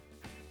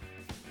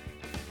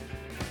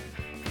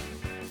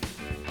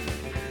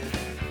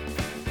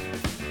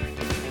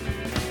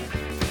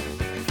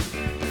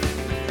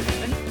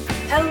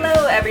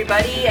Hello,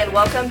 everybody, and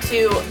welcome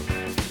to,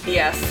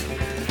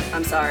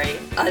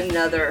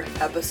 another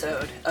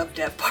episode of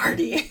Dev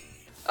Party.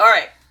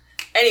 Alright,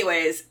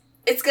 anyways,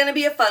 it's gonna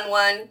be a fun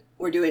one.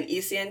 We're doing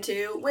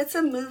ECN2 with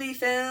some movie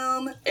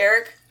film.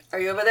 Eric, are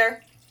you over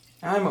there?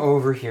 I'm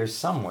over here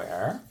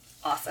somewhere.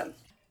 Awesome.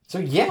 So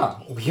yeah,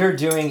 we're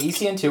doing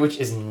ECN2, which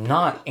is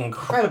not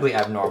incredibly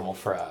abnormal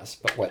for us,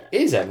 but what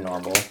is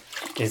abnormal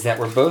is that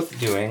we're both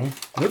doing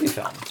movie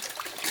film.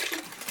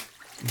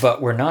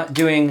 But we're not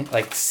doing,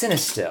 like,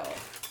 CineStill.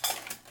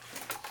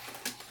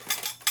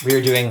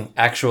 We're doing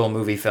actual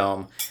movie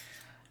film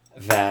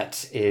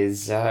that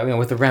is,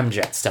 with the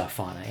Remjet stuff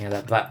on it. You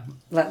know,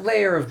 that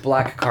layer of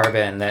black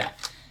carbon that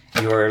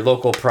your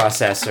local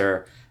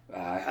processor,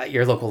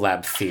 your local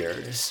lab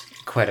fears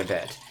quite a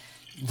bit.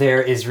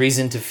 There is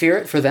reason to fear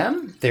it for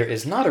them. There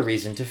is not a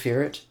reason to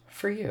fear it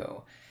for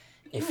you.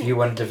 If you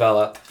want to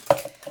develop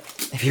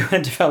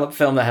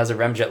film that has a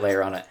Remjet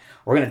layer on it,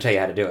 we're going to tell you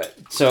how to do it.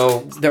 So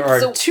there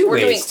are two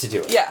ways to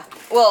do it. Yeah.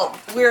 Well,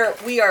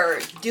 we are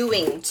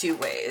doing two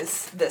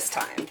ways this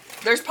time.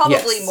 There's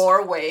probably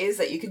more ways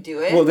that you could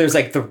do it. Well, there's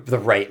like the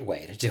right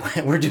way to do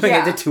it. We're doing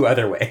it the two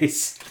other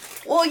ways.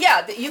 Well,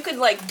 yeah, you could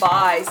like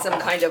buy some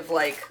kind of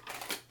like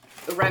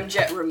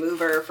Remjet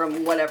remover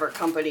from whatever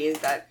company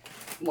that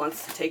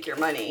wants to take your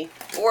money,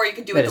 or you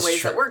could do it the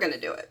ways that we're going to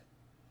do it.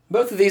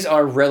 Both of these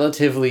are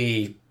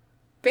relatively,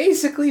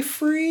 basically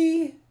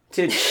free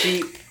to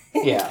cheap.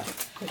 Yeah.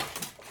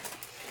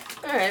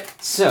 All right.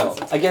 So,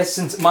 I guess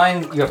since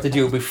mine you have to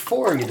do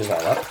before you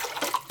develop,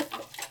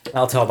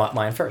 I'll tell about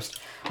mine first.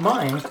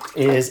 Mine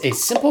is a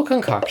simple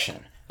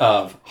concoction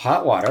of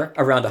hot water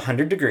around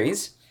 100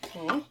 degrees,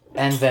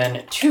 and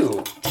then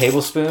 2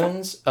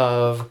 tablespoons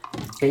of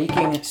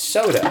baking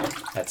soda.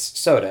 That's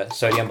soda,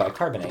 sodium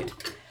bicarbonate,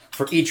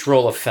 for each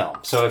roll of film.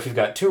 So if you've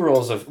got 2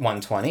 rolls of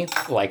 120,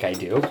 like I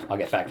do, I'll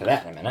get back to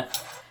that in a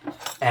minute,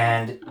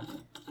 and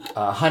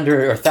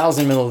 100 or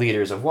 1,000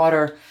 milliliters of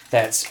water,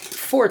 that's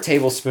 4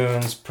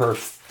 tablespoons per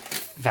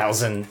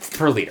 1,000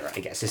 per liter,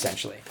 I guess,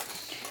 essentially.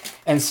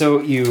 And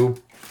so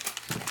you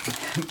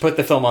put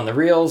the film on the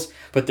reels,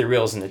 put the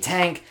reels in the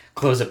tank,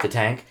 close up the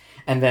tank,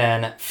 and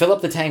then fill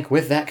up the tank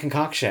with that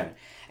concoction.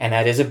 And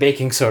that is a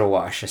baking soda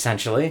wash,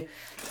 essentially.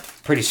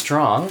 Pretty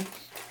strong.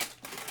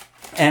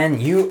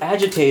 And you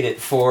agitate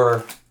it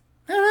for,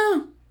 I don't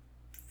know,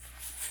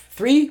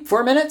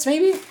 3-4 minutes,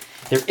 maybe?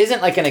 There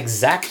isn't like an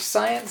exact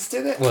science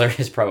to this. Well, there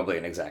is probably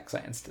an exact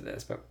science to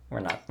this, but we're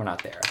not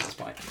there at this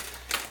point.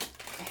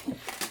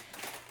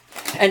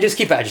 And just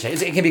keep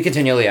agitating. It can be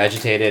continually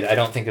agitated. I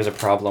don't think there's a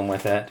problem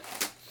with it.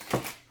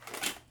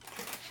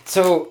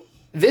 So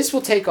this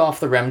will take off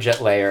the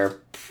Remjet layer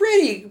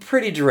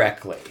pretty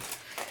directly.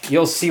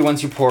 You'll see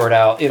once you pour it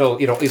out,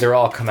 it'll either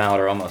all come out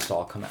or almost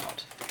all come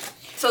out.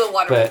 So the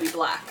water will be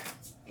black.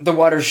 The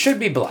water should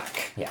be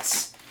black,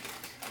 yes.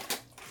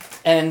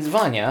 And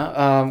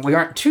Vanya, we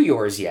aren't to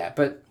yours yet,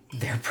 but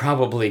they're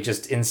probably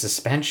just in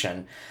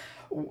suspension.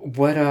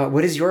 What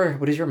is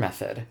your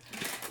method?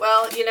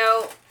 Well,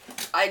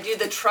 I do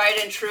the tried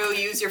and true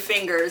use your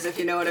fingers, if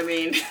you know what I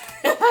mean.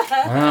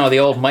 Oh, the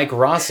old Mike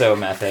Rosso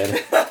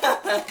method.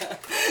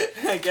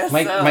 I guess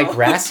Mike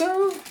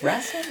so.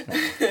 Rasso?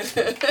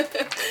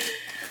 No.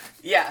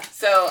 Yeah,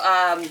 so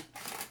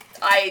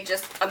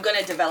I'm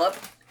gonna develop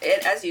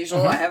it as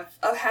usual. I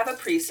have a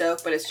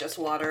pre-soak, but it's just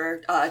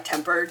water,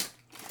 tempered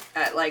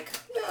at like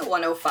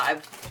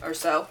 105 or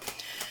so.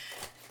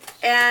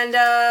 And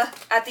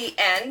at the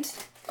end,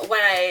 when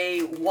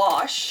I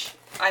wash,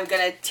 I'm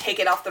going to take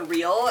it off the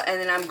reel,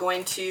 and then I'm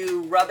going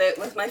to rub it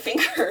with my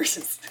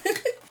fingers.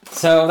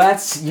 So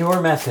that's your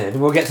method.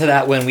 We'll get to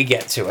that when we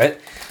get to it.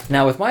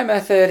 Now with my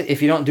method,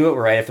 if you don't do it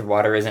right, if the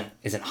water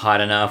isn't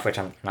hot enough, which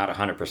I'm not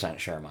 100%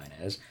 sure mine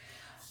is,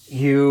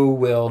 you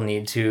will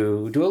need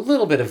to do a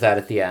little bit of that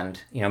at the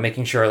end,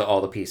 making sure that all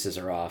the pieces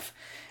are off.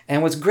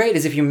 And what's great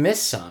is if you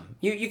miss some,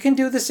 you can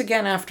do this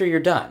again after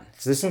you're done.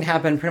 So this can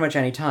happen pretty much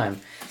any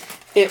time.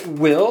 It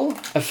will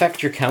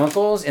affect your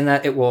chemicals in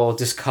that it will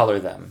discolor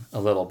them a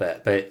little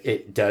bit, but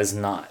it does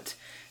not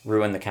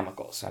ruin the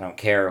chemicals. I don't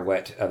care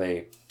what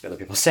other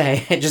people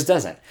say, it just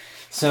doesn't.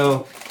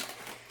 So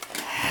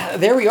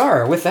there we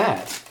are with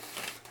that.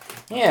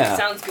 Yeah.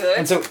 Sounds good.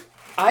 And so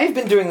I've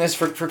been doing this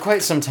for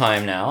quite some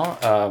time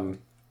now.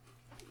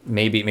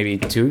 Maybe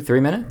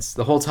 2-3 minutes.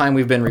 The whole time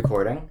we've been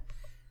recording.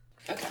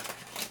 Okay.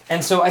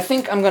 And so I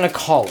think I'm going to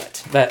call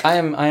it that I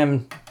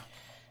am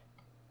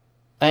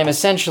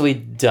essentially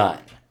done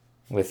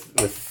with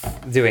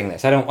doing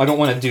this. I don't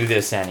want to do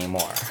this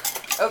anymore.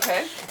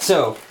 Okay.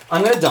 So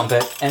I'm going to dump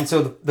it. And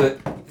so the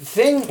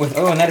thing with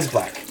and that is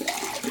black.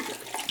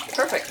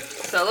 Perfect.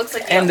 So it looks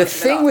like. And the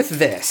thing with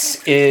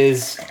this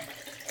is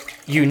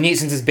you need,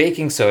 since it's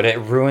baking soda, it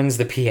ruins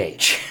the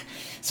pH.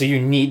 So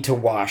you need to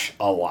wash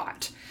a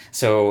lot.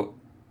 So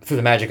through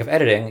the magic of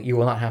editing, you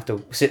will not have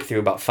to sit through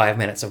about 5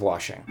 minutes of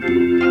washing.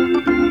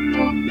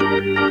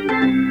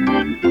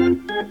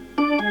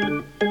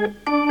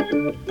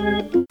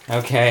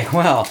 Okay,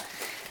 well,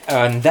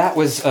 that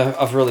was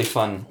a really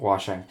fun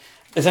washing.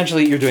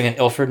 Essentially, you're doing an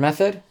Ilford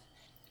method.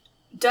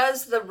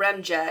 does the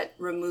remjet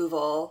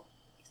removal,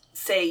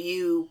 say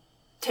you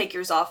take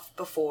yours off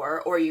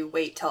before or you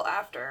wait till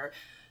after,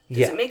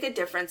 does it make a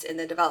difference in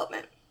the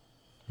development?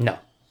 No.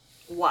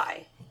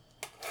 Why?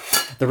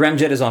 The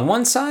remjet is on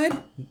one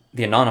side,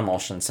 the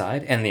non-emulsion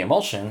side, and the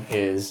emulsion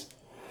is,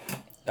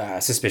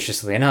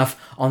 suspiciously enough,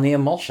 on the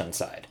emulsion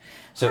side.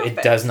 So Perfect.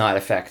 It does not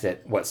affect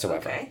it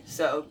whatsoever. Okay,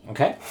 so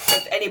Okay?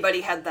 if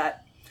anybody had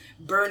that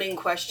burning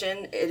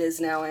question, it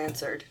is now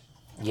answered.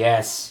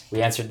 Yes,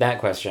 we answered that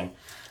question.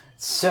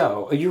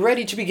 So, are you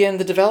ready to begin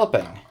the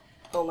developing?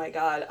 Oh my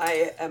god,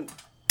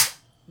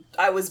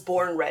 I was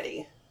born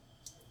ready.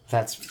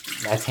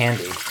 That's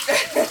handy.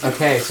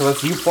 Okay, so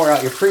you pour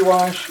out your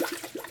pre-wash.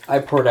 I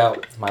poured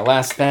out my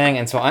last thing,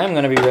 and so I'm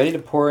going to be ready to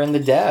pour in the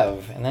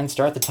dev and then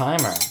start the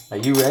timer. Are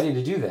you ready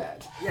to do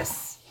that?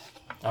 Yes.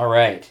 All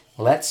right,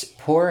 let's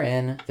pour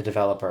in the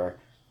developer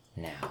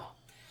now.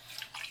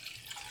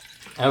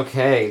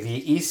 Okay,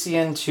 the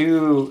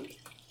ECN2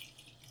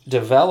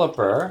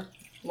 developer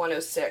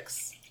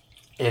 106.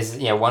 is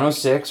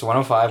 106,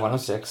 105,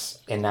 106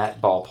 in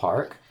that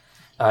ballpark.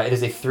 It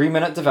is a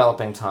 3-minute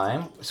developing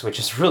time, which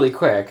is really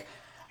quick.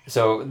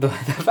 So the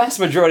vast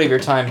majority of your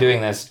time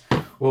doing this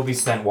will be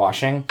spent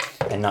washing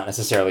and not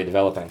necessarily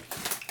developing.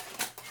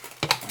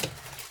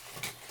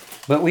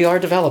 But we are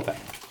developing.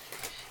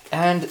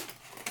 And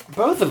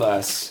both of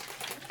us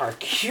are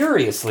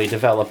curiously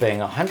developing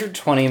a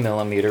 120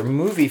 millimeter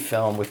movie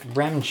film with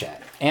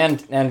remjet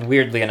and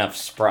weirdly enough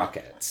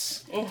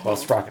sprockets. Mm-hmm. Well,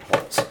 sprocket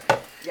holes.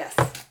 Yes.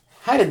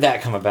 How did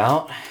that come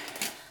about?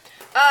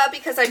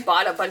 Because I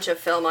bought a bunch of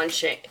film on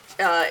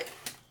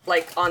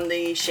on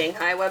the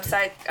Shanghai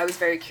website. I was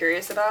very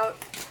curious about.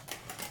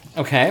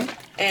 Okay.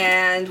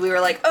 And we were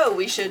like, oh,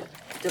 we should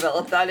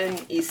develop that in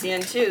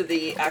ECN2,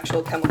 the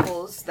actual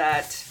chemicals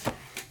that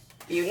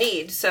you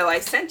need. So I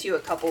sent you a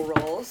couple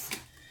rolls.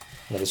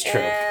 That is true.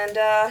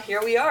 And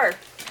here we are.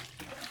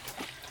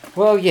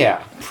 Well,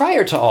 yeah.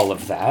 Prior to all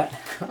of that,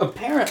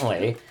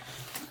 apparently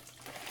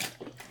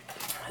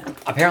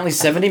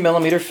 70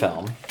 millimeter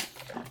film,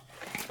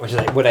 which is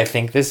what I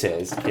think this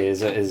is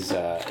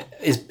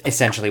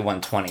essentially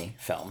 120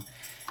 film.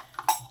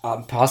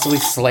 Possibly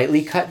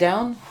slightly cut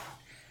down.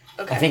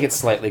 Okay. I think it's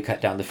slightly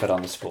cut down to fit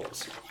on the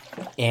spools.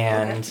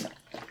 And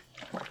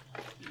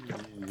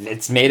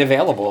it's made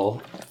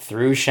available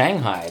through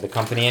Shanghai, the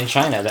company in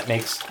China that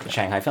makes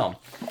Shanghai film.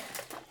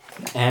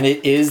 And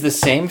it is the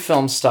same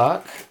film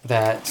stock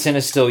that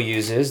Cinestill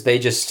uses. They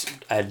just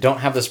don't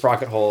have the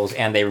sprocket holes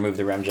and they remove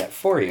the remjet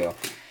for you.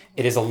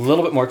 It is a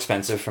little bit more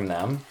expensive from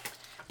them,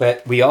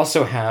 but we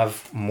also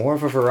have more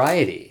of a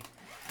variety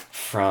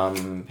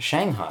from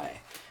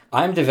Shanghai.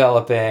 I'm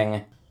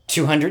developing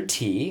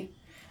 200T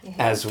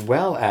as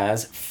well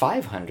as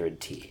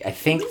 500T. I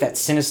think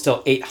that's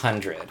Cinestill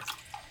 800.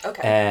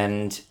 Okay.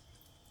 And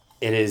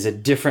it is a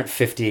different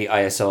 50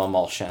 ISO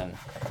emulsion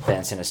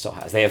than Cinestill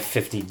has. They have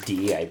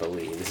 50D, I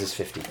believe. This is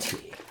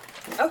 50T.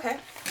 Okay.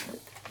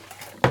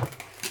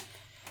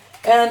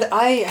 And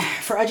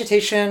for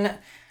agitation,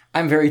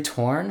 I'm very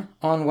torn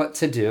on what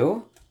to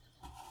do.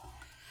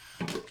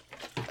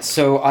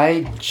 So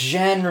I,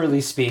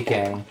 generally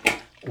speaking,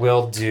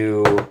 will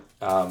do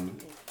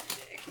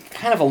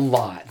kind of a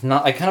lot,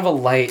 not like kind of a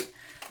light,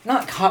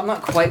 not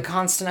quite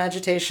constant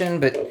agitation,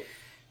 but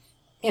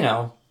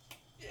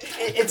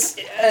it's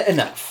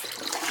enough.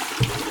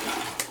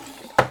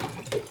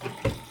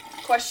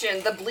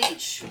 Question: the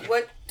bleach.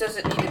 What does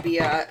it need to be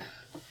at?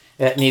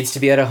 It needs to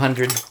be at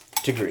 100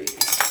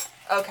 degrees.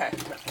 Okay.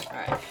 All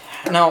right.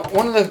 Now,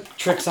 one of the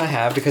tricks I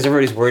have, because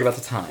everybody's worried about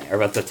the time or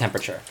about the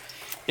temperature,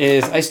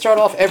 is I start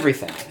off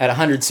everything at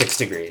 106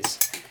 degrees.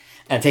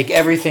 And take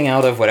everything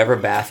out of whatever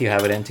bath you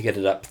have it in to get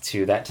it up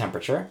to that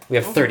temperature. We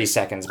have 30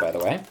 seconds, by the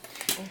way.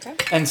 Okay.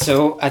 And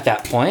so at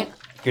that point,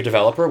 your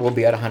developer will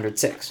be at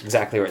 106,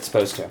 exactly where it's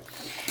supposed to.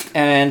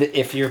 And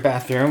if your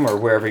bathroom or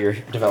wherever you're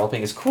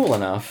developing is cool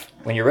enough,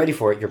 when you're ready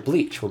for it, your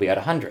bleach will be at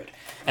 100.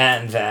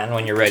 And then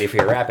when you're ready for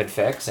your rapid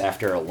fix,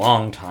 after a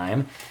long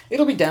time,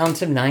 it'll be down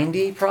to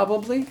 90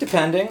 probably,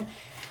 depending.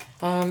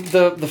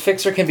 The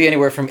fixer can be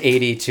anywhere from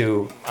 80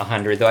 to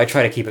 100, though I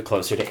try to keep it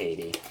closer to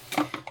 80.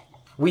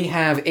 We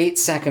have 8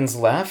 seconds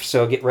left,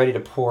 so get ready to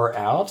pour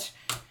out.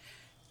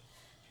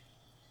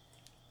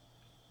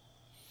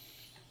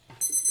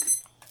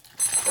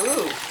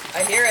 Ooh,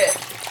 I hear it.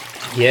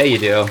 Yeah, you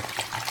do.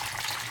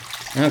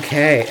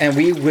 Okay, and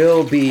we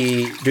will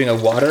be doing a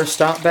water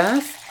stop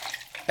bath,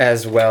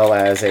 as well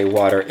as a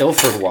water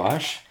Ilford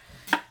wash.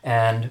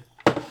 And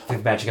through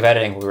the magic of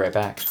editing, we'll be right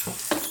back.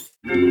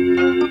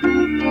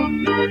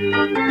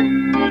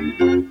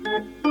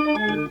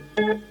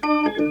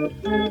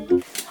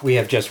 We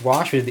have just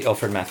washed. We did the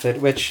Ilford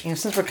method, which,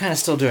 since we're kind of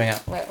still doing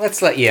it,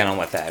 let's let you in on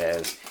what that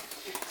is.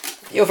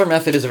 The Ilford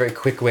method is a very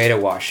quick way to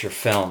wash your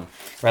film,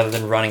 rather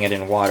than running it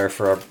in water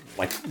for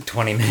like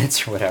 20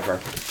 minutes or whatever.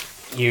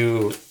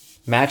 You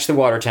match the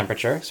water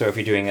temperature, so if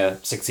you're doing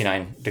a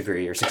 69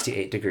 degree or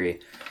 68 degree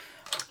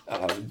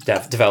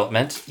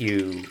development,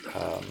 you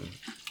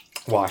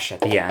wash at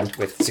the end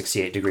with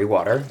 68 degree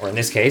water, or in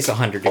this case,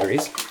 100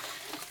 degrees.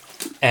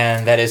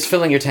 And that is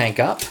filling your tank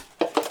up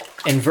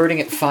inverting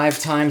it 5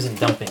 times and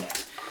dumping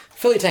it.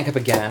 Fill your tank up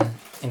again,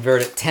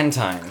 invert it 10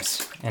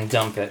 times and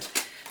dump it.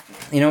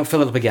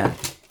 Fill it up again.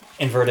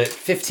 Invert it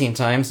 15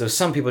 times, though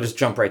some people just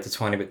jump right to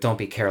 20, but don't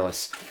be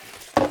careless.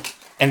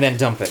 And then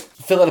dump it.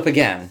 Fill it up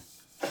again,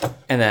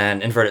 and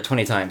then invert it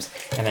 20 times,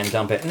 and then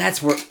dump it. And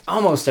that's where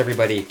almost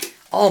everybody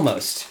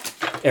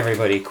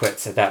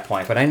quits at that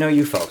point. But I know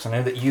you folks. I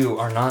know that you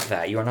are not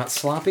that. You are not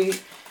sloppy.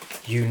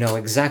 You know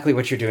exactly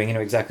what you're doing. You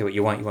know exactly what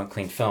you want. You want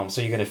clean film.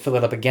 So you're going to fill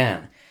it up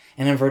again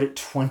and invert it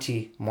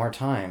 20 more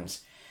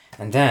times.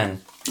 And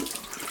then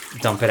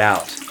dump it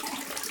out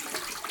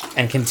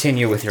and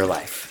continue with your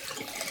life.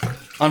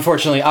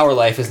 Unfortunately, our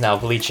life is now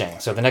bleaching.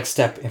 So the next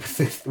step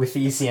with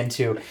the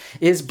ECN2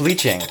 is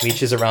bleaching.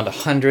 Bleach is around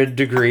 100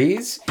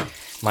 degrees.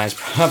 Mine's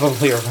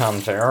probably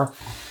around there.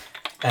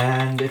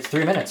 And it's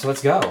 3 minutes, so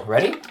let's go.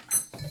 Ready?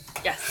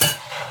 Yes.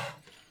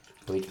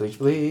 Bleach, bleach,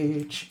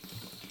 bleach.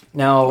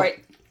 Now...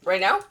 Right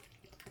now?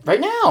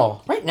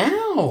 Right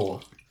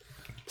now.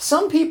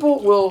 Some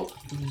people will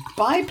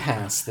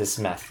bypass this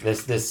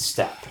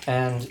step,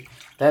 and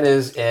that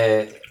is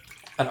an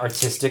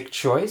artistic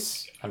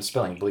choice. I'm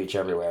spilling bleach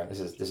everywhere. This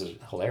is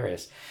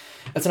hilarious.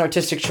 That's an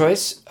artistic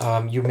choice.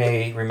 You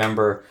may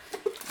remember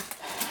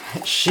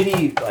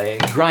shitty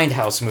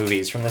grindhouse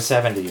movies from the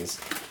 70s,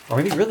 or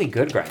maybe really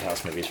good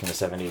grindhouse movies from the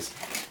 70s,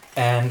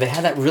 and they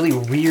had that really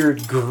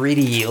weird,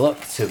 gritty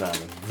look to them.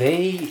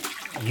 They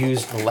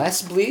used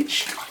less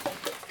bleach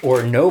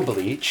or no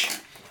bleach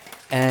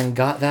and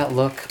got that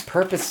look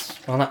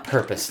not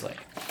purposely,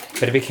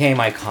 but it became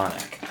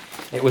iconic.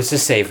 It was to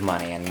save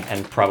money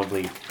and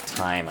probably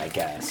time, I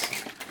guess.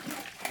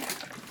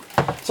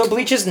 So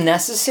bleach is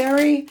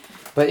necessary,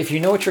 but if you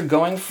know what you're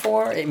going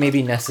for, it may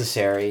be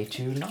necessary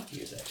to not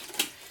use it.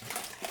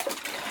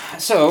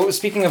 So,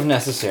 speaking of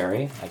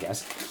necessary, I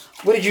guess,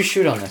 what did you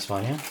shoot on this,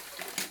 Vanya?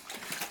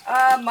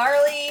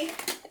 Marley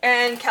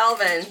and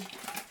Calvin.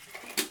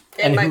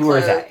 And who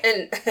were they?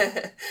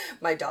 And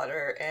my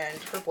daughter and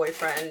her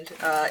boyfriend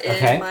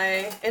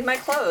in my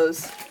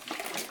clothes.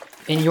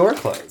 In your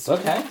clothes,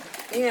 okay.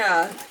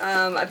 Yeah,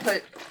 I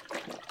put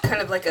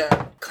kind of like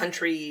a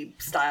country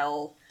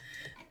style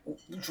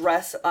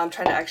dress. I'm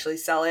trying to actually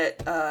sell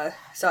it,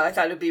 so I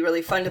thought it'd be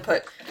really fun to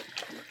put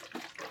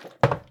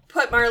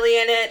Marley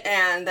in it,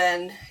 and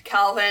then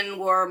Calvin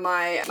wore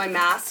my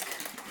mask,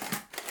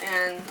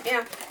 and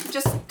yeah,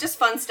 just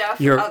fun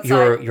stuff.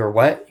 Your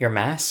what? Your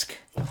mask?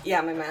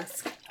 Yeah, my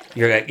mask.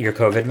 Your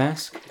COVID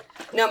mask?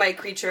 No, my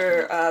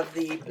Creature of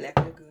the Black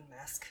Lagoon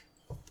mask.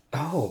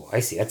 Oh, I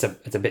see. It's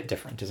a bit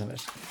different, isn't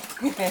it?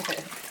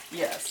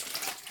 Yes.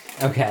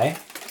 Okay.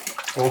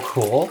 Well,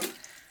 cool.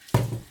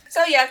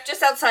 So yeah,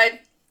 just outside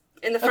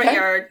in the front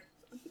yard.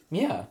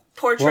 Yeah.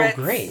 Portraits.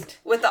 Well, great.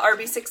 With the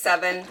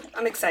RB67.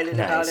 I'm excited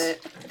about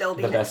it. They'll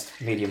be the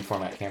best medium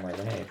format camera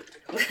ever made.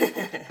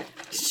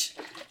 Shh.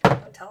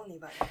 Don't tell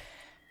anybody.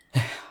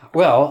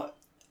 Well,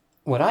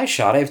 what I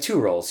have 2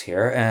 rolls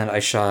here, and I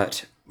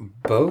shot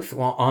both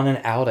while on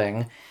an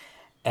outing,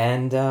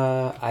 and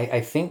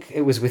I think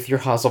it was with your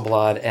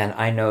Hasselblad, and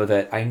I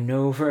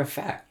know for a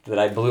fact that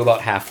I blew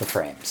about half the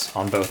frames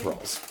on both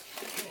rolls.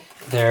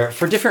 They're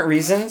for different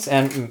reasons,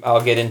 and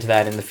I'll get into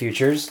that in the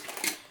futures.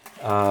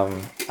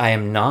 I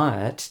am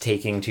not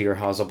taking to your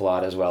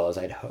Hasselblad as well as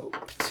I'd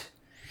hoped.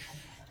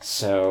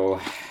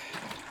 So...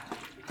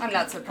 I'm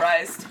not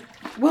surprised.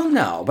 Well,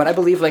 no, but I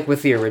believe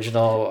with the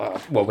original,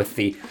 with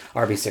the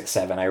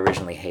RB67, I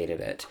originally hated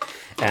it.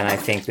 And I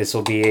think this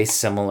will be a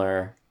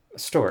similar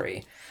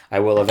story. I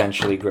will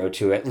eventually grow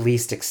to at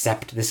least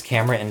accept this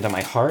camera into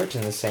my heart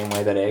in the same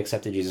way that I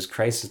accepted Jesus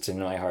Christ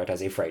into my heart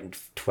as a frightened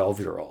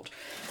 12-year-old.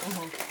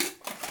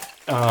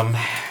 Mm-hmm.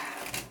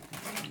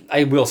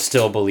 I will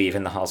still believe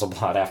in the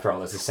Hasselblad after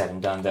all this is said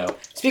and done, though.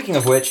 Speaking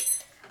of which,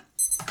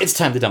 it's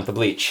time to dump the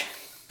bleach.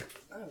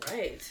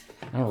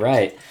 All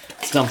right.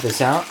 Let's dump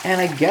this out.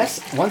 And I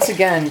guess, once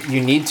again,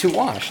 you need to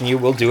wash. And you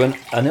will do an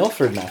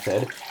Ilford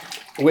method,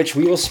 which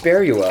we will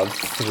spare you of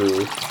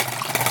through,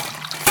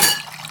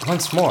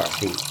 once more,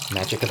 the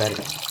magic of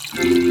editing.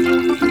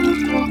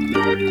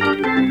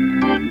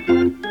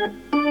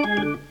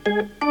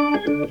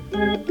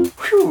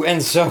 Whew,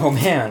 and so,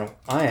 man,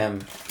 I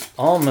am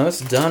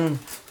almost done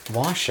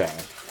washing.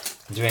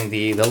 I'm doing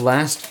the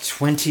last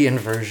 20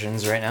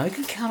 inversions right now. You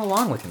can count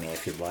along with me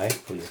if you'd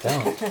like. Please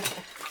don't.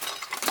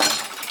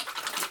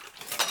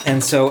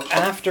 And so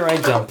after I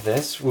dump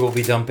this, we'll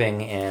be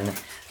dumping in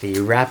the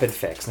Rapid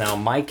Fix. Now,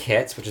 my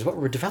kits, which is what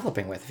we're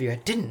developing with, if you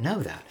didn't know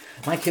that,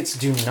 my kits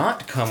do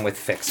not come with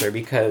Fixer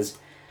because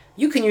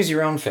you can use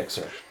your own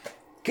Fixer.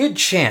 Good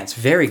chance,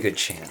 very good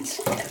chance,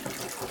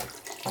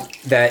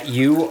 that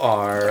you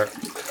are...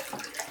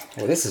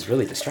 Well, this is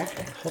really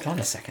distracting. Hold on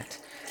a second.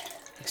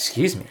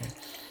 Excuse me.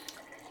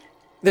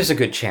 There's a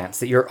good chance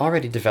that you're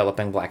already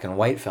developing black and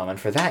white film, and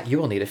for that, you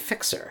will need a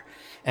Fixer.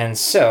 And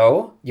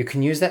so, you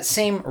can use that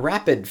same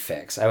Rapid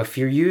Fix. If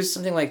you use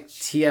something like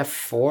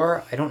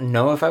TF4, I don't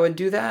know if I would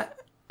do that.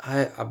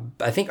 I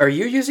think, are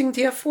you using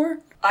TF4?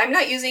 I'm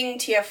not using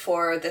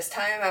TF4 this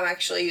time. I'm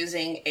actually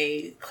using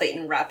a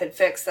Clayton Rapid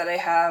Fix that I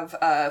have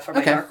for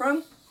my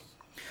darkroom.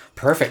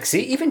 Perfect.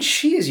 See, even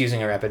she is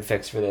using a rapid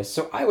fix for this,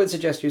 so I would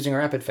suggest using a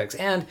rapid fix.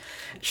 And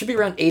it should be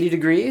around 80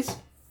 degrees,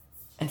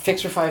 and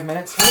fix for 5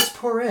 minutes. Let's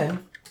pour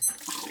in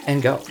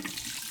and go.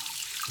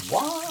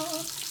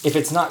 What? If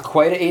it's not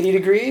quite at 80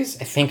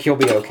 degrees, I think you'll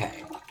be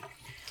okay.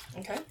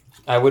 Okay.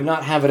 I would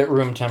not have it at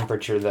room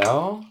temperature,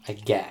 though, I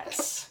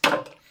guess.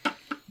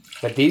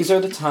 But these are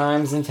the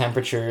times and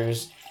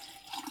temperatures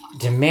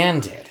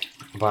demanded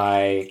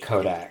by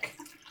Kodak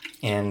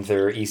in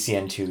their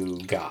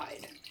ECN2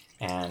 guide.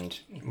 And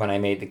when I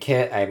made the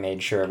kit, I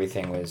made sure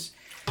everything was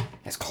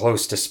as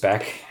close to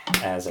spec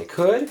as I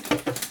could.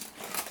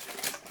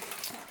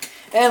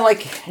 And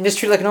just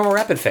treat it like a normal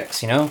rapid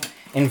fix,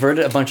 Invert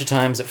it a bunch of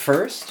times at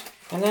first,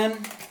 and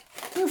then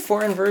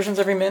 4 inversions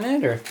every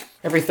minute or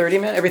every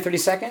 30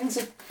 seconds.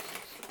 It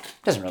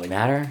doesn't really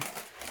matter.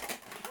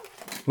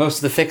 Most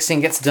of the fixing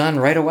gets done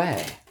right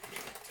away.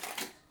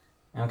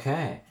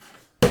 Okay.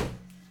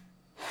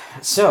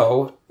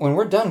 So, when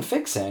we're done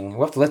fixing,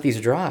 we'll have to let these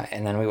dry,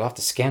 and then we will have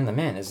to scan them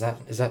in. Is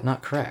that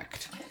not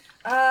correct?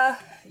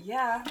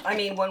 Yeah. I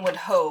mean, one would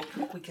hope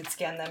we could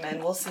scan them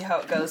in. We'll see how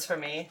it goes for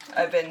me.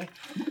 I've been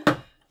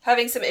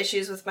having some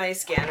issues with my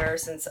scanner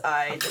since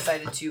I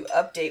decided to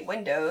update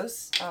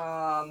Windows.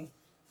 I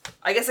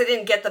guess I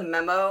didn't get the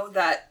memo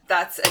that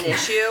that's an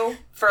issue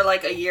for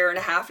a year and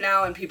a half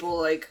now, and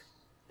people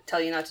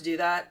tell you not to do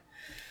that.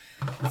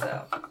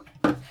 So,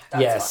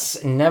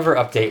 yes, fun. Never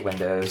update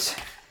Windows.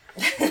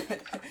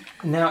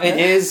 Now, it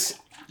is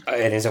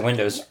a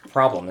Windows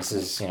problem. This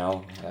is,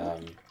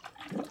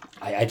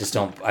 I just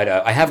don't,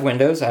 I have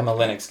Windows, I'm a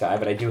Linux guy,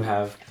 but I do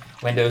have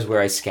Windows where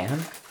I scan,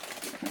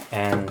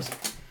 and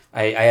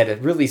I had a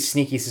really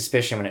sneaky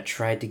suspicion when it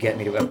tried to get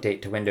me to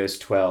update to Windows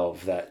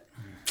 12 that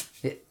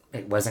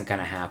it wasn't going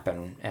to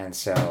happen, and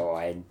so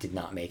I did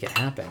not make it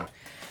happen.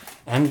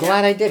 And I'm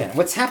glad I didn't.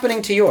 What's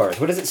happening to yours?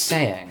 What is it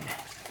saying?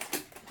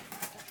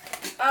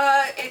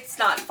 It's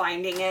not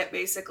finding it,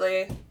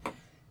 basically.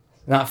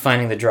 Not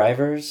finding the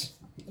drivers?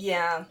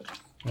 Yeah.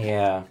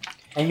 Yeah.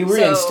 And you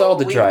reinstalled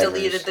the drivers. We've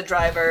deleted the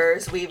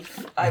drivers.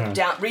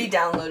 I've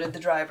re-downloaded the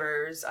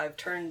drivers. I've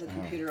turned the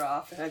computer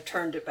off, and I've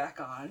turned it back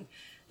on.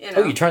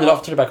 Oh, you turned it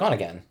off, turned it back on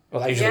again.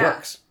 Well, that usually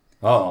works.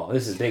 Oh,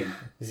 this is big.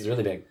 This is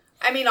really big.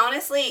 I mean,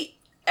 honestly,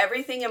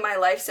 everything in my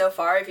life so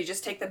far, if you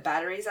just take the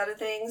batteries out of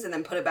things and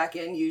then put it back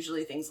in,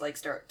 usually things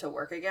start to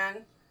work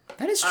again.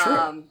 That is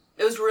true.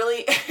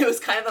 It was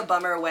kind of a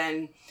bummer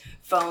when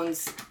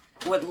phones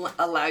wouldn't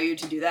allow you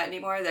to do that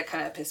anymore. That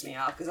kind of pissed me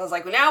off because I was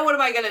like, well, now what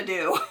am I going to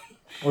do?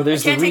 Well,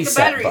 there's the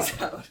reset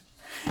button. Out.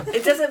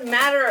 It doesn't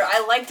matter.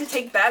 I like to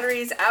take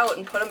batteries out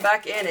and put them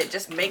back in. It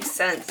just makes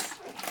sense.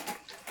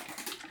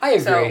 I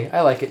agree.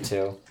 I like it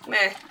too.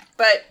 Meh.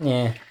 But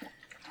yeah.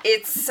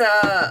 It's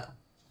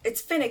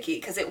finicky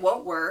because it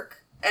won't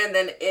work, and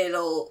then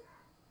it'll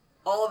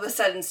all of a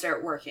sudden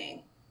start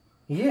working.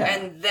 Yeah.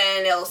 And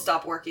then it'll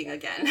stop working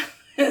again.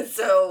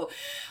 So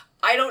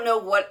I don't know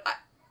what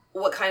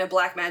kind of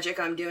black magic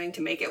I'm doing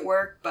to make it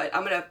work, but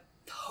I'm going to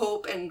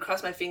hope and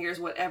cross my fingers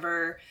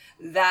whatever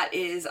that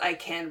is, I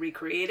can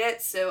recreate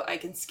it so I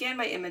can scan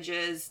my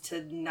images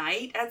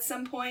tonight at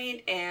some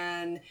point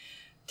and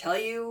tell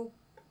you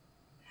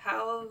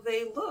how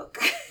they look.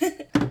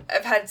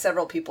 I've had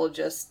several people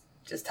just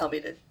tell me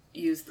to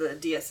use the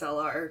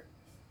DSLR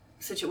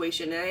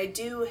situation, and I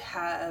do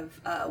have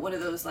one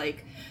of those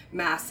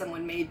masks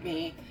someone made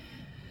me,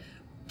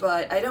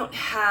 but I don't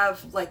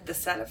have the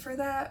setup for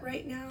that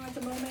right now at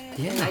the moment.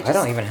 Yeah, I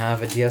don't even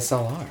have a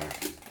DSLR.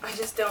 I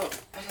just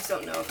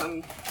don't know if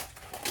I'm.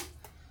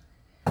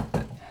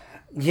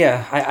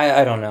 Yeah,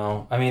 I don't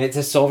know. I mean, it's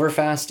a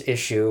Silverfast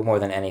issue more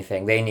than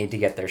anything. They need to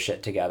get their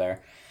shit together.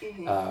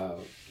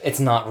 Mm-hmm. It's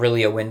not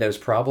really a Windows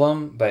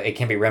problem, but it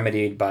can be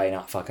remedied by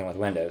not fucking with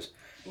Windows.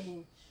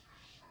 Mm-hmm.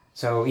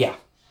 So, yeah.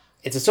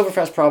 It's a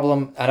Silverfast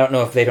problem. I don't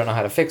know if they don't know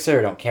how to fix it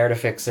or don't care to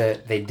fix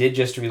it. They did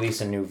just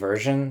release a new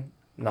version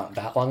not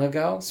that long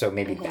ago, so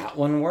maybe that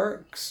one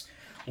works.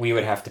 We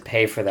would have to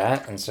pay for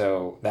that, and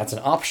so that's an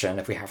option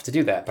if we have to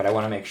do that, but I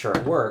want to make sure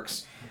it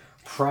works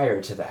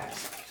prior to that.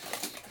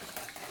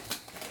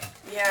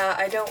 Yeah,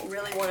 I don't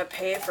really want to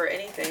pay for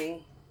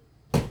anything.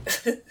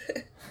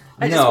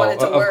 I just want it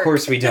to work. Of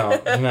course we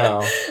don't.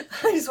 No.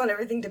 I just want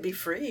everything to be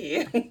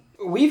free.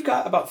 We've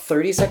got about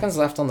 30 seconds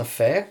left on the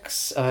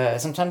fix.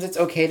 Sometimes it's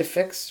okay to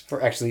fix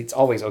actually, it's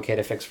always okay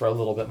to fix for a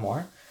little bit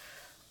more.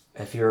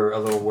 If you're a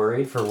little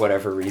worried for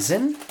whatever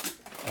reason.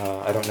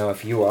 I don't know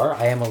if you are.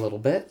 I am a little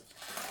bit.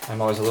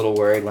 I'm always a little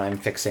worried when I'm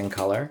fixing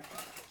color.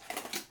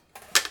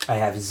 I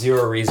have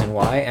zero reason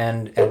why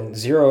and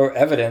zero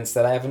evidence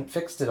that I haven't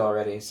fixed it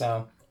already,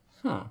 so,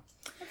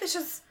 It's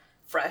just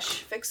fresh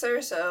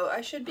fixer, so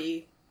I should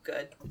be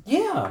good.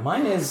 Yeah,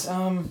 mine is,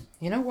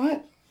 you know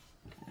what?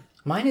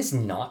 Mine is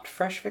not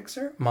fresh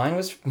fixer. Mine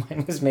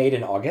was made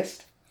in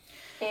August.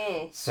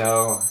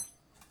 So,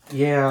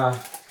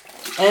 yeah.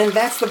 And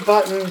that's the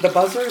button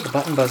buzzer,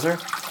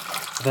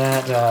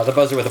 that, the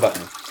buzzer with a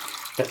button.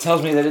 That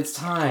tells me that it's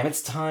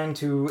time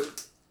to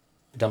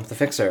dump the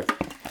fixer.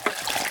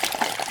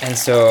 And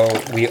so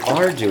we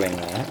are doing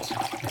that,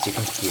 as you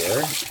can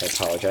hear. I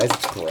apologize,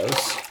 it's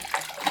gross.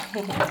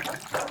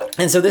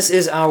 And so this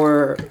is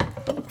our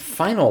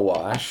final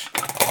wash.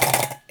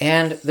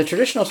 And the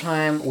traditional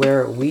time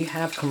where we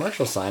have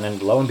commercial sign,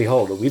 and lo and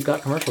behold, we've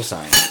got commercial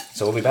sign.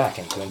 So we'll be back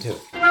in 2 and 2.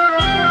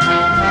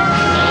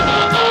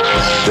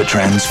 The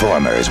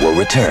Transformers will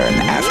return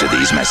after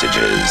these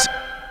messages.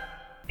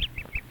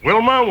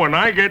 Wilma, when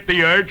I get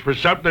the urge for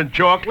something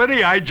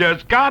chocolatey, I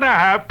just gotta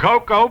have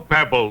Cocoa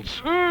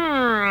Pebbles.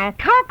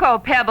 Cocoa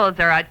Pebbles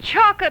are a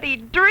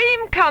chocolatey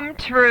dream come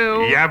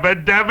true.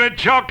 Yabba dabba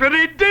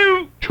chocolatey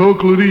do.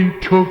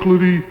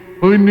 Chocolatey,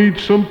 I need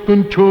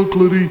something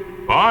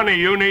chocolatey. Barney,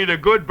 you need a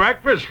good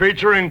breakfast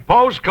featuring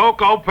Post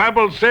Cocoa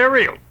Pebbles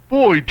cereal.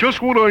 Boy,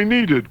 just what I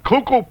needed.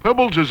 Cocoa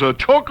Pebbles is a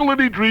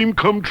chocolatey dream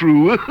come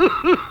true.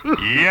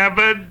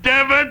 Yabba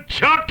dabba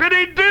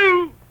chocolatey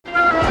do.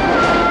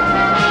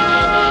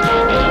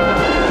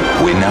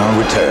 We now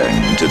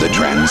return to the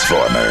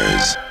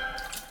Transformers.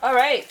 All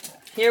right,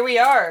 here we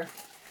are.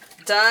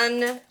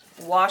 Done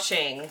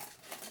washing.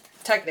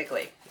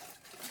 Technically.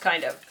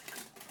 Kind of.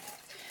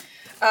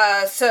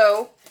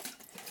 So,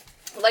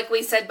 like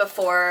we said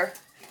before,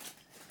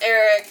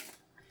 Eric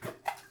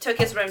took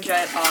his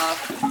remjet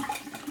off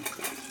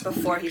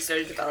before he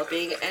started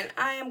developing, and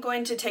I am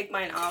going to take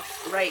mine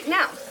off right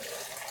now.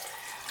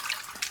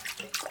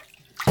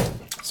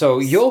 So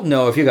you'll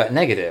know if you got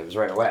negatives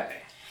right away.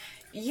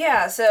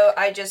 Yeah, so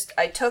I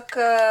took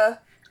my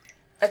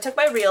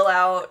reel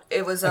out.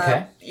 It was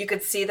Okay. You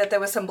could see that there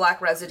was some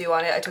black residue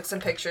on it. I took some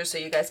pictures so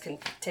you guys can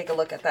take a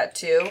look at that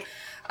too.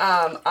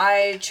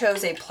 I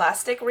chose a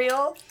plastic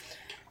reel,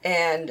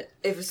 and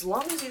if as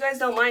long as you guys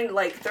don't mind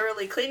like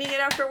thoroughly cleaning it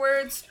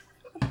afterwards,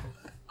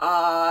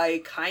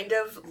 I kind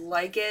of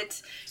like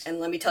it, and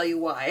let me tell you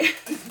why.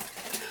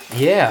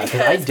 Yeah,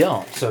 because I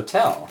don't, so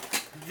tell.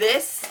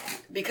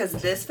 Because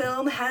this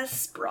film has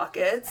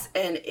sprockets,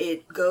 and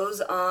it goes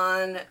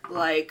on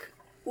like,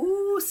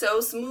 ooh,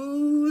 so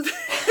smooth.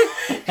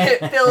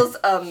 It feels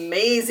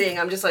amazing.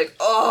 I'm just like,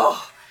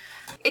 oh.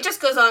 It just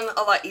goes on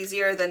a lot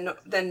easier than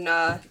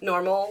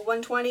normal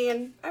 120,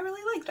 and I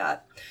really like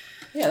that.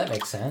 Yeah, that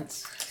makes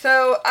sense.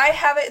 So I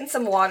have it in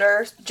some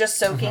water, just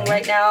soaking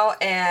right now,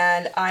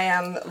 and I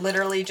am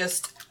literally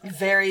just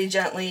very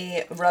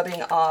gently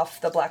rubbing off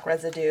the black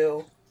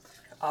residue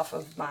off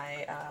of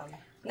my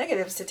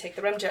negatives to take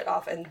the remjet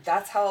off, and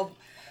that's how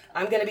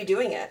I'm going to be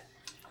doing it.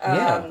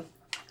 Yeah.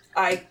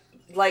 I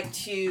like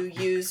to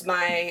use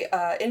my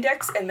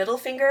index and middle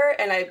finger,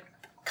 and I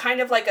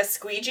kind of like a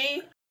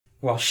squeegee.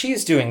 While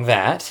she's doing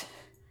that,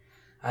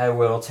 I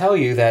will tell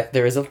you that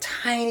there is a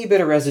tiny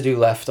bit of residue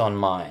left on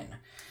mine.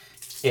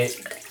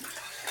 It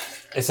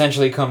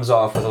essentially comes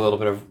off with a little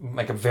bit of,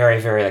 like a very,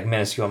 very like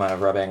minuscule amount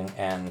of rubbing,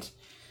 and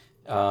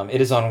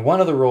it is on one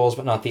of the rolls,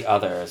 but not the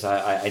others.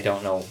 I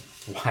don't know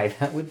why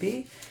that would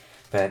be,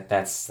 but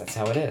that's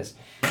how it is.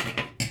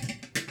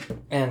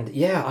 And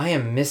yeah, I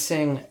am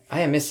missing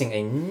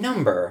a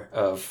number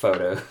of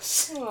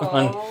photos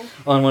on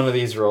one of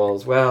these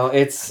rolls. Well,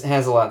 it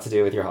has a lot to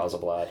do with your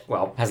Hasselblad.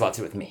 Well, has a lot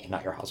to do with me,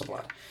 not your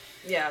Hasselblad.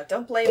 Yeah,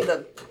 don't blame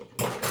them.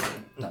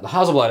 No, the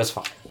Hasselblad is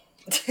fine.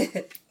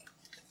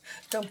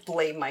 Don't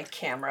blame my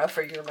camera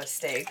for your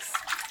mistakes.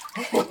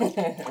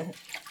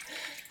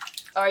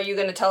 Are you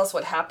going to tell us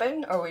what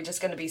happened, or are we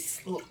just going to be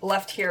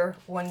left here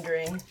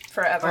wondering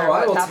forever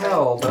what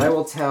happened? I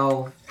will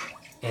tell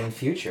in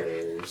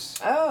futures.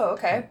 Oh,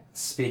 okay.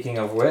 Speaking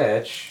of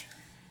which,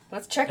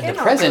 Let's check in in the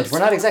on present, those we're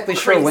not exactly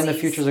sure when the crazies.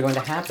 futures are going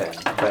to happen.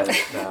 But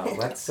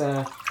let's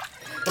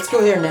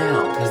go there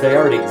now, because they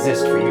already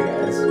exist for you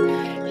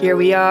guys. Here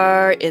we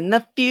are in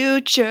the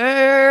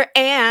future,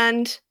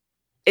 and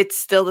it's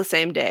still the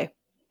same day,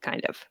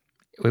 kind of.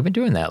 We've been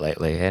doing that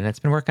lately, and it's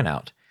been working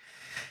out.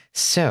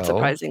 So,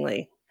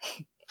 Surprisingly.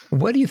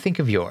 what do you think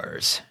of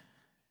yours?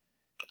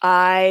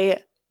 I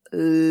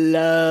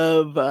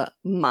love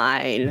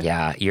mine.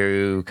 Yeah,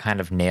 you kind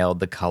of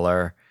nailed the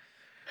color.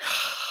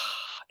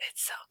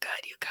 It's so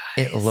good, you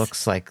guys.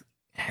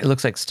 It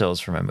looks like stills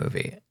from a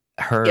movie.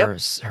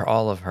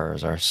 All of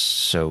hers are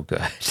so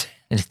good.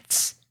 And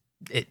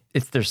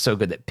they're so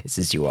good that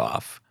pisses you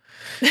off.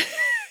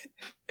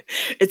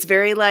 It's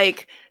very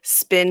like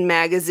Spin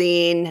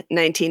Magazine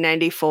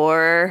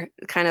 1994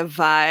 kind of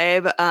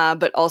vibe,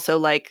 but also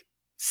like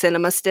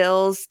cinema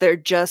stills. They're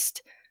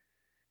just,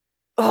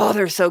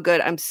 they're so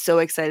good. I'm so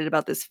excited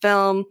about this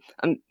film.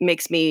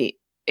 Makes me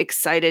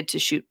excited to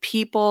shoot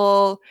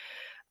people.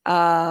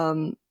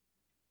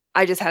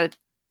 I just had a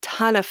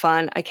ton of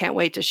fun. I can't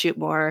wait to shoot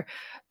more.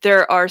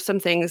 There are some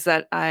things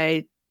that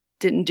I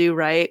didn't do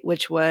right,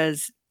 which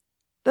was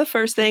the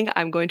first thing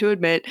I'm going to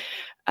admit,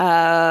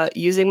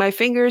 using my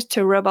fingers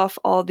to rub off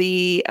all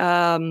the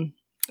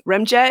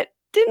remjet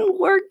didn't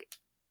work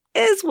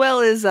as well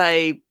as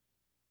I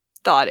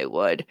thought it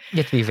would. You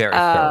have to be very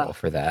thorough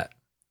for that.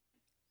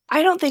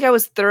 I don't think I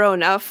was thorough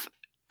enough.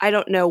 I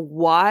don't know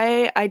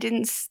why I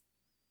didn't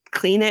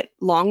clean it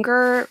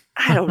longer.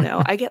 I don't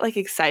know. I get like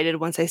excited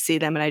once I see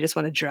them and I just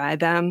want to dry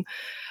them.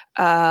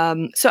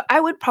 So I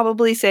would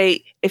probably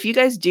say if you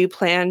guys do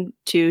plan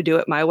to do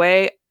it my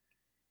way,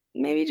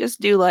 maybe just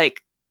do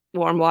like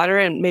warm water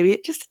and maybe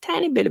just a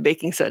tiny bit of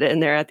baking soda in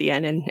there at the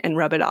end and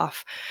rub it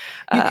off.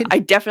 could- I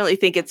definitely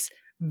think it's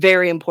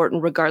very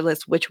important,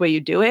 regardless which way you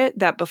do it,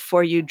 that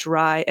before you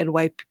dry and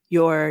wipe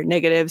your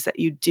negatives, that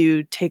you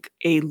do take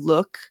a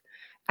look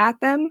at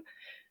them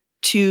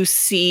to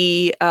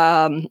see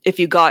if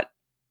you got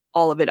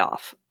all of it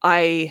off.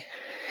 I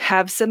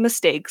have some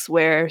mistakes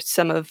where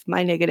some of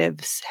my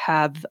negatives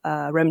have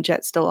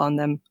Remjet still on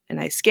them, and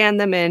I scan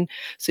them in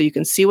so you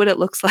can see what it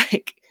looks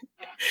like.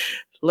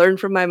 Learn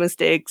from my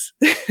mistakes.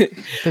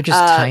 They're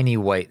just tiny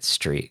white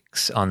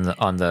streaks on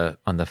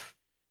the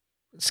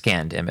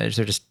scanned image.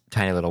 They're just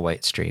tiny little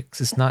white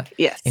streaks. It's not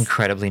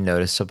incredibly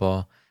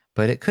noticeable,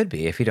 but it could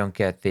be if you don't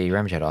get the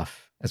Remjet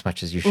off as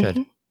much as you should.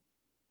 Mm-hmm.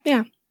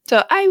 Yeah.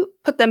 So I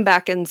put them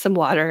back in some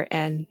water,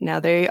 and now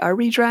they are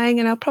redrying,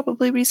 and I'll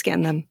probably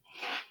rescan them.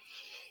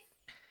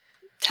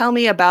 Tell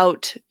me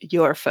about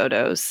your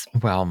photos.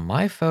 Well,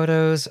 my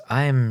photos,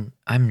 I'm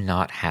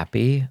not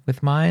happy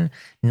with mine.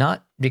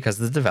 Not because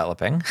of the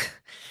developing.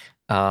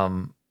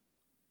 I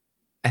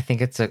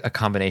think it's a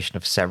combination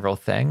of several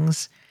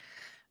things.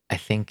 I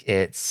think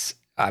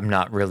I'm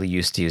not really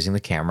used to using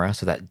the camera,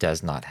 so that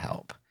does not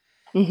help.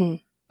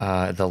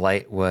 Mm-hmm. The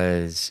light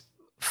was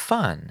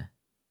fun,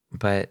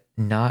 but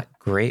not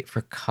great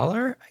for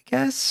color, I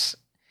guess.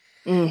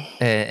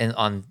 And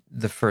on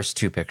the first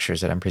two pictures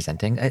that I'm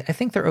presenting, I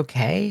think they're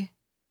okay.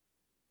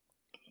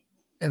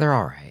 They're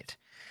all right.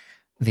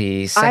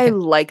 The second, I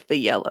like the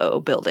yellow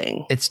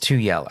building. it's too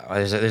yellow.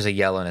 There's a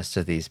yellowness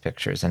to these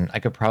pictures, and I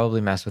could probably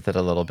mess with it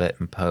a little bit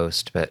in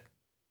post, but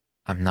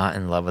I'm not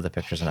in love with the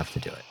pictures enough to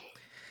do it.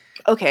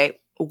 Okay,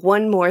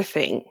 one more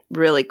thing,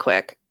 really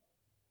quick.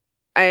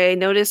 I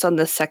noticed on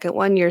the second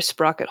one, your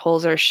sprocket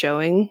holes are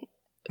showing.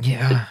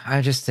 Yeah,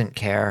 I just didn't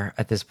care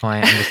at this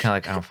point. I'm just kind of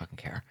like, I don't fucking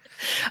care.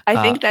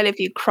 I think that if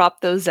you crop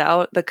those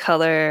out, the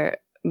color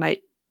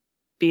might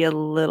be a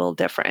little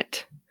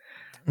different.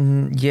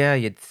 Yeah,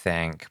 you'd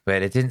think,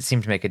 but it didn't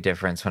seem to make a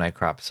difference when I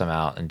cropped some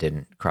out and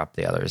didn't crop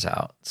the others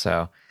out.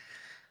 So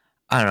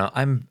I don't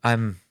know.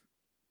 I'm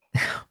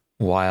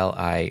while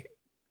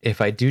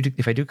if I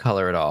do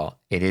color at all,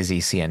 it is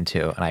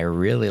ECN2, and I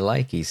really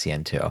like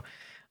ECN2.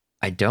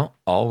 I don't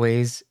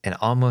always and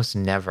almost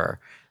never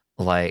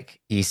like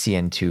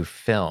ECN2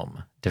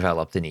 film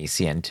developed in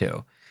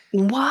ECN2.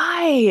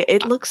 Why?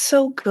 It looks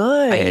so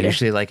good. I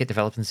usually like it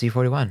developed in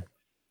C41.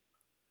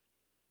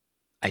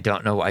 I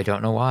don't know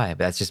why, but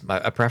that's just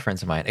a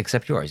preference of mine.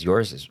 Except yours.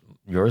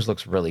 Yours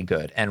looks really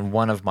good, and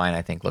one of mine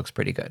I think looks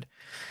pretty good.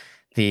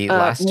 The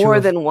last more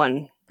than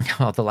one.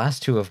 Well, the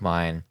last two of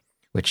mine,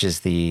 which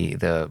is the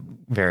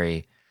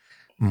very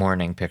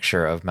morning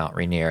picture of Mount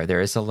Rainier, there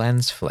is a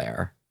lens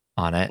flare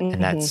on it,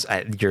 and that's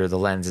the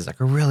lens is like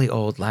a really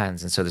old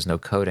lens, and so there's no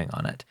coating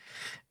on it,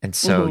 and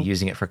so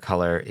using it for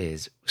color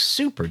is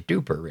super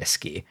duper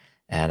risky.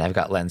 And I've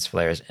got lens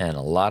flares in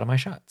a lot of my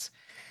shots.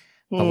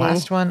 The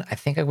last one, I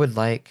think I would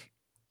like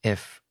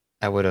if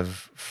I would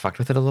have fucked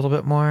with it a little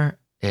bit more.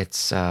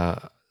 It's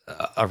a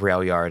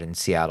rail yard in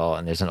Seattle,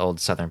 and there's an old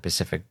Southern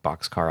Pacific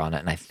boxcar on it,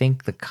 and I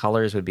think the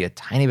colors would be a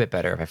tiny bit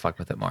better if I fucked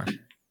with it more.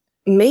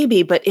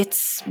 Maybe, but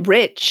it's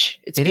rich.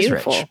 It's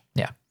beautiful. Is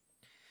rich.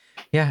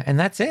 Yeah, and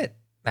that's it.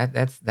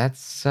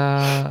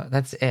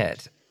 That's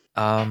it.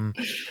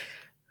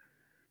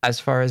 As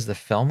far as the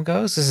film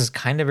goes, this is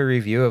kind of a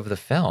review of the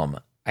film.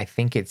 I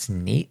think it's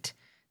neat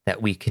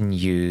that we can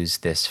use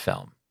this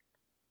film.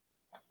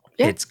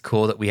 Yeah. It's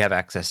cool that we have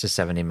access to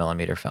 70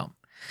 millimeter film.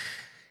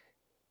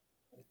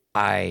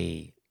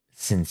 I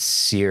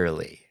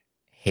sincerely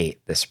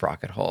hate the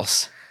sprocket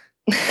holes.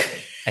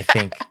 I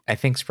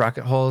think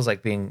sprocket holes,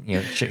 like being,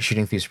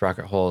 shooting through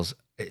sprocket holes,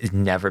 has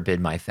never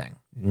been my thing.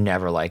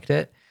 Never liked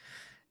it.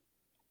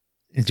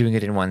 Doing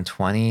it in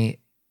 120,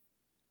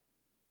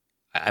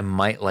 I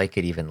might like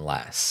it even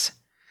less.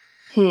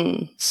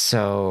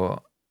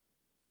 So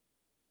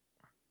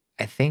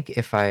I think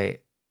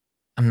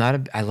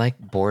I like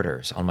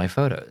borders on my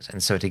photos.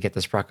 And so to get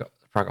the sprocket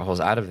holes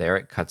out of there,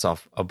 it cuts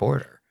off a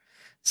border.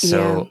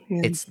 So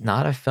it's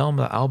not a film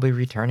that I'll be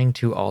returning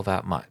to all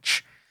that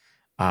much.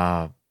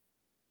 I've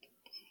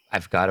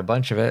got a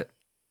bunch of it.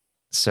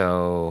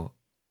 So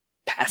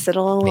pass it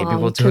all maybe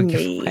along we'll do to a me.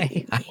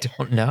 giveaway. I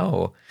don't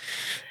know.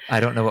 I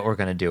don't know what we're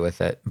going to do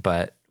with it,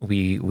 but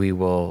we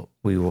will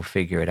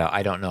figure it out.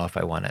 I don't know if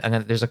I want it.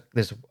 And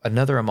there's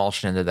another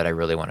emulsion in there that I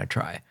really want to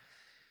try.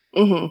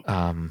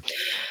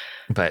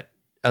 But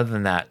other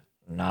than that,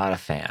 not a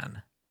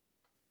fan.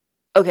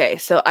 Okay,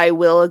 so I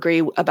will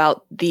agree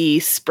about the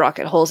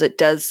sprocket holes. It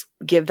does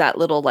give that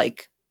little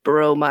like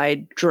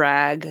bromide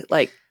drag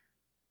look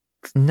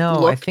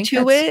I think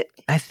to it.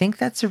 I think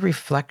that's a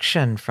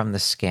reflection from the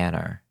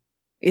scanner.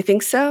 You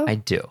think so? I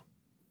do.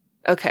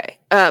 Okay,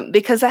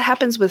 because that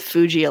happens with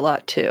Fuji a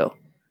lot too.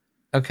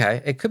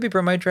 Okay, it could be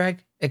bromide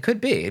drag. It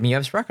could be. I mean, you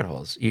have sprocket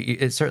holes.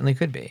 It certainly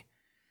could be.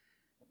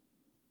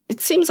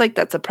 It seems like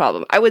that's a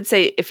problem. I would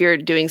say if you're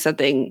doing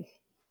something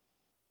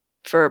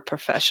for a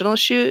professional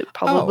shoot,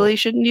 probably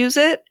shouldn't use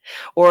it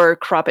or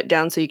crop it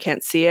down so you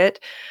can't see it.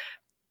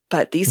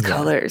 But these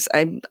colors,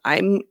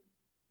 I'm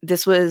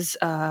this was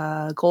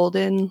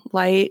golden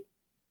light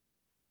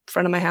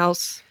front of my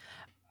house.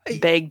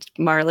 Begged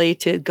Marley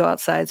to go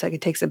outside so I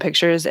could take some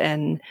pictures,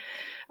 and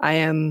I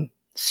am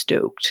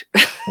stoked.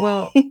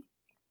 Well,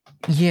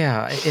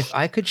 yeah, if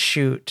I could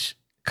shoot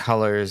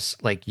colors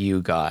like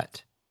you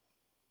got,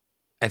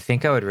 I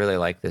think I would really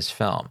like this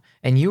film.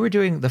 And you were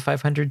doing the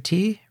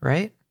 500T,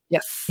 right?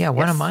 Yes. Yeah,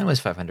 one of mine was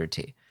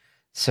 500T.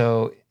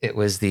 So it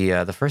was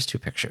the first two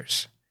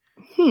pictures.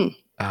 It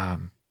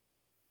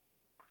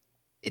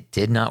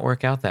did not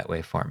work out that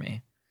way for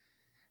me.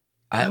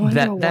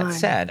 That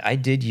said, I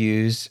did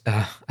use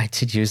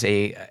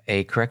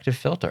a corrective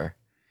filter,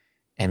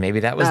 and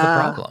maybe that was the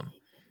problem.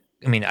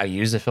 I mean, I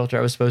used the filter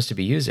I was supposed to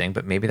be using,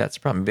 but maybe that's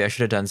the problem. Maybe I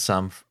should have done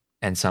some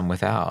and some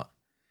without.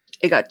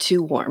 It got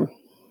too warm.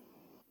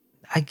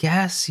 I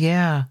guess,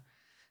 yeah,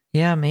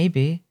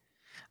 maybe.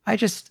 I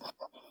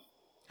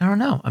don't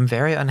know. I'm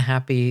very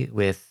unhappy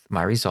with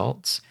my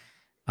results.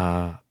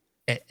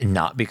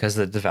 Not because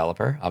of the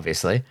developer,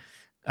 obviously.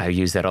 I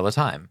use that all the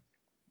time.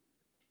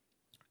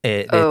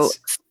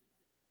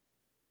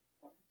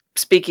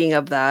 Speaking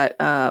of that,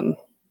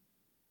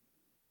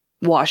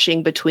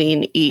 washing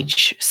between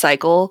each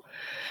cycle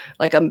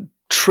like a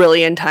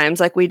trillion times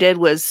like we did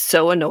was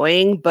so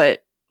annoying,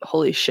 but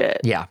holy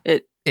shit. Yeah.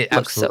 It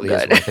absolutely so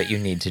is good. worth it. You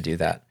need to do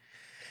that.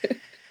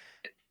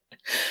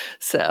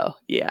 So,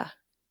 yeah.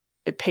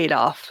 It paid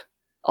off.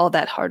 All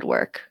that hard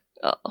work.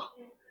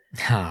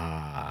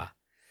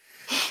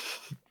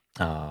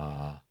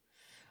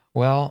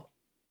 Well,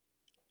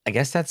 I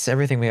guess that's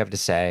everything we have to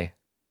say.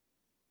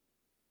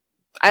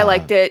 I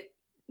liked it.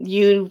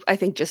 You, I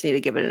think, just need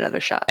to give it another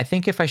shot. I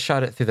think if I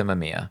shot it through the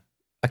Mamiya,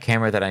 a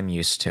camera that I'm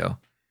used to,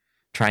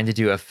 trying to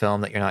do a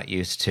film that you're not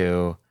used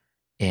to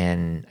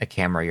in a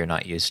camera you're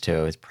not used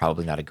to is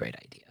probably not a great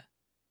idea.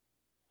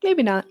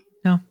 Maybe not.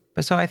 No,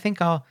 but so I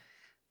think I'll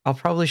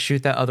probably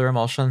shoot that other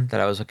emulsion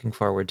that I was looking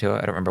forward to. I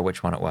don't remember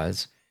which one it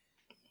was.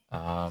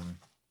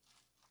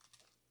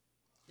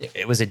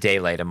 It was a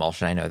daylight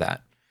emulsion. I know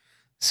that.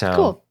 So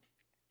cool.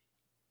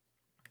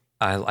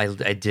 I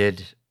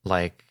did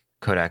like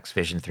Kodak's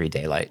Vision 3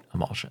 daylight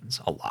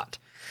emulsions a lot.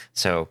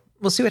 So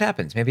we'll see what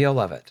happens. Maybe I'll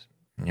love it.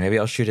 Maybe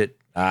I'll shoot it.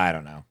 I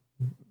don't know.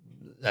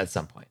 At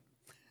some point.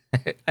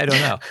 I don't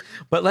know.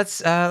 But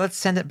let's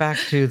send it back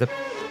to the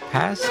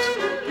past.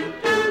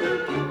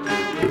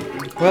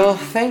 Well,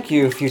 thank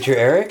you, future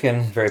Eric,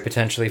 and very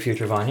potentially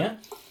future Vanya.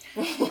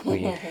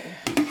 We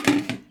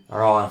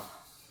are all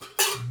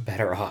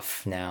better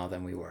off now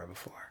than we were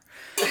before.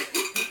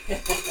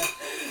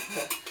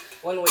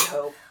 One would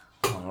hope.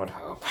 One would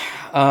hope.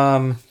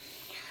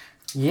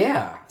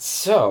 Yeah,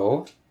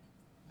 so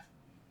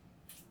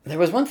there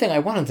was one thing I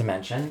wanted to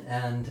mention,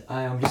 and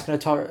I'm just going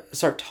to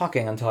start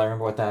talking until I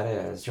remember what that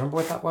is. Do you remember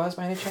what that was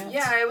by any chance?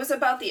 Yeah, it was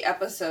about the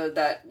episode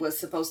that was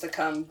supposed to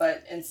come,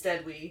 but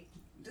instead we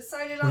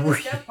decided on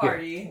this dev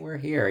party. We're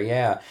here,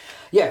 yeah.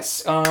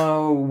 Yes,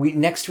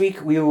 next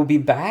week we will be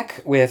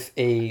back with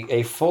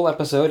a full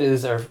episode. It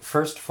is our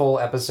first full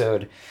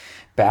episode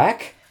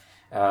back.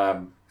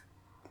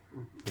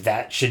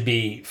 That should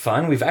be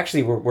fun. We've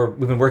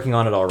been working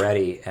on it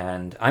already,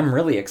 and I'm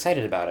really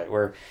excited about it.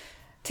 We're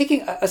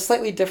taking a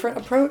slightly different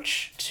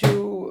approach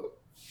to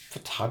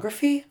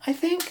photography, I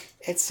think.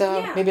 It's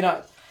maybe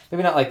not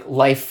like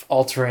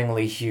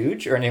life-alteringly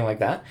huge or anything like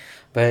that,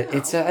 but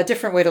it's a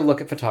different way to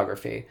look at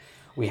photography.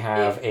 We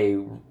have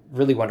a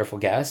really wonderful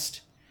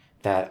guest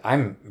that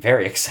I'm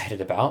very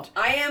excited about.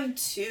 I am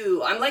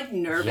too. I'm like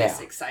nervous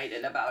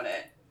excited about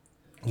it.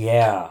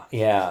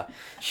 Yeah.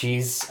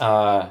 She's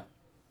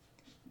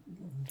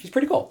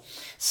pretty cool.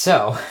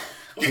 So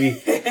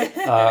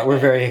we're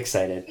very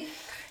excited.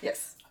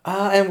 Yes.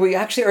 And we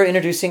actually are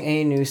introducing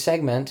a new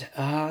segment,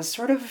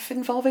 sort of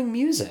involving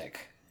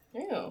music.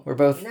 Ew, we're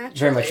both naturally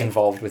very much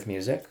involved with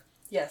music.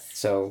 Yes.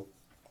 So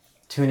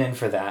tune in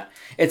for that.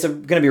 It's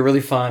going to be a really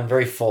fun,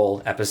 very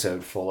full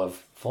episode full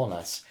of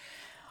fullness.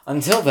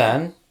 Until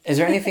then, is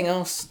there anything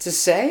else to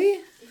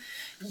say?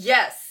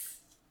 Yes.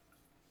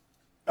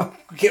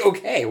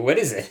 Okay. What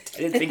is it?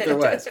 I didn't think there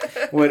was.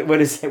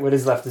 What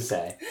is left to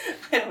say?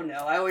 I don't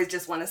know. I always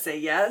just want to say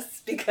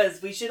yes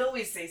because we should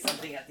always say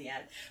something at the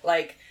end.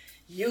 Like,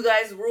 you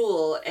guys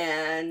rule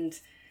and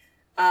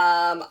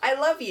I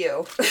love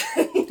you.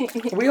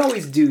 We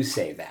always do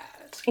say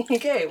that.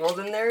 Okay, well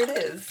then there it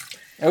is.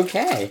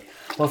 Okay.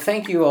 Well,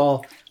 thank you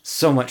all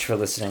so much for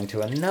listening to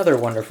another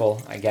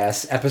wonderful, I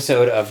guess,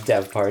 episode of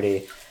Dev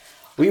Party.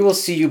 We will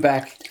see you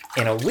back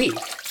in a week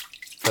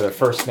for the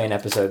first main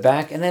episode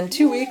back, and then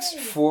 2 weeks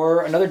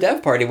for another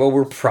Dev Party where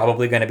we're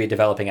probably going to be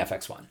developing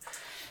FX1.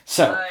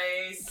 So,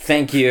 nice.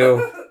 Thank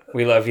you.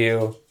 We love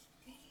you.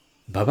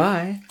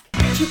 Bye-bye.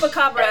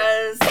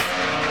 Chupacabras.